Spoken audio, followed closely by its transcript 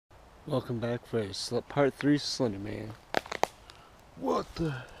Welcome back for part 3 Slender Man. What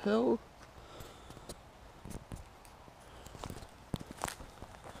the hell?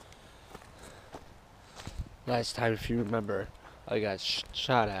 Last time, if you remember, I got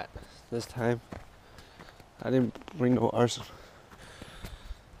shot at. This time, I didn't bring no arson.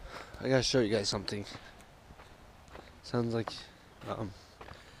 I gotta show you guys something. Sounds like,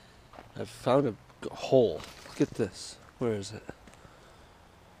 I found a hole. Look at this. Where is it?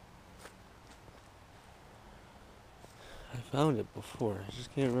 I found it before. I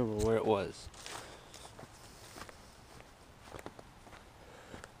just can't remember where it was.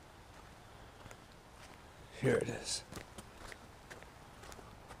 Here it is.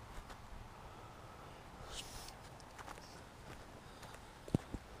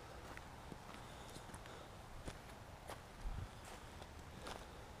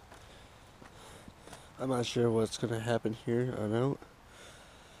 I'm not sure what's gonna happen here on out.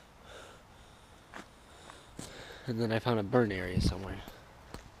 And then I found a burn area somewhere.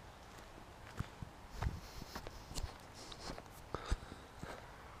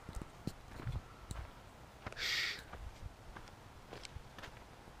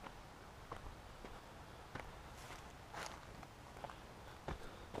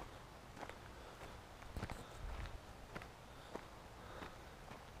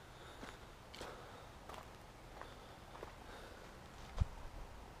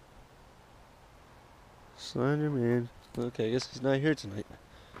 Slender Man. Okay, I guess he's not here tonight.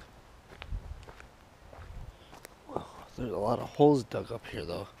 Wow, there's a lot of holes dug up here,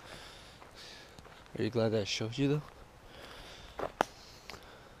 though. Are you glad that I showed you, though?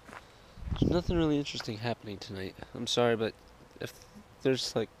 There's nothing really interesting happening tonight. I'm sorry, but if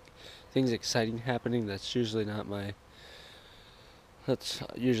there's, like, things exciting happening, that's usually not my... That's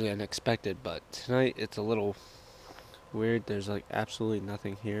usually unexpected, but tonight it's a little weird. There's, like, absolutely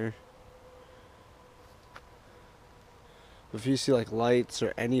nothing here. If you see like lights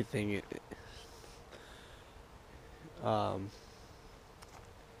or anything,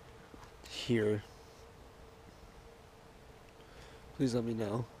 here, please let me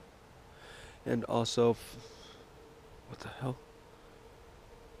know. And also, what the hell?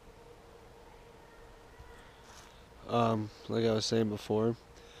 Like I was saying before,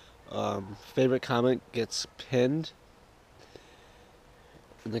 favorite comment gets pinned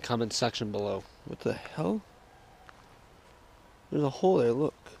in the comment section below. What the hell? There's a hole there,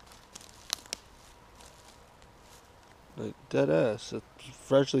 look. Like, dead ass. It's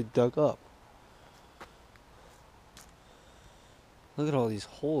freshly dug up. Look at all these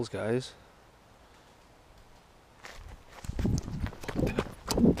holes, guys.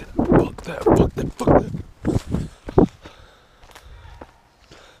 Fuck that.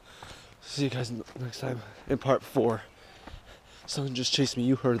 See you guys next time in part 4. Someone just chased me,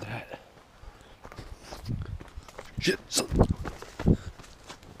 you heard that. Shit, son.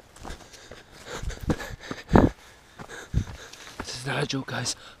 This is not a joke,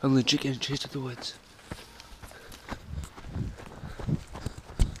 guys. I'm legit getting chased through the woods.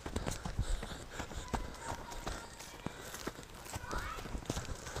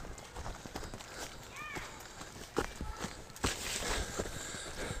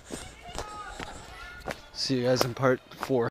 See you guys in part 4.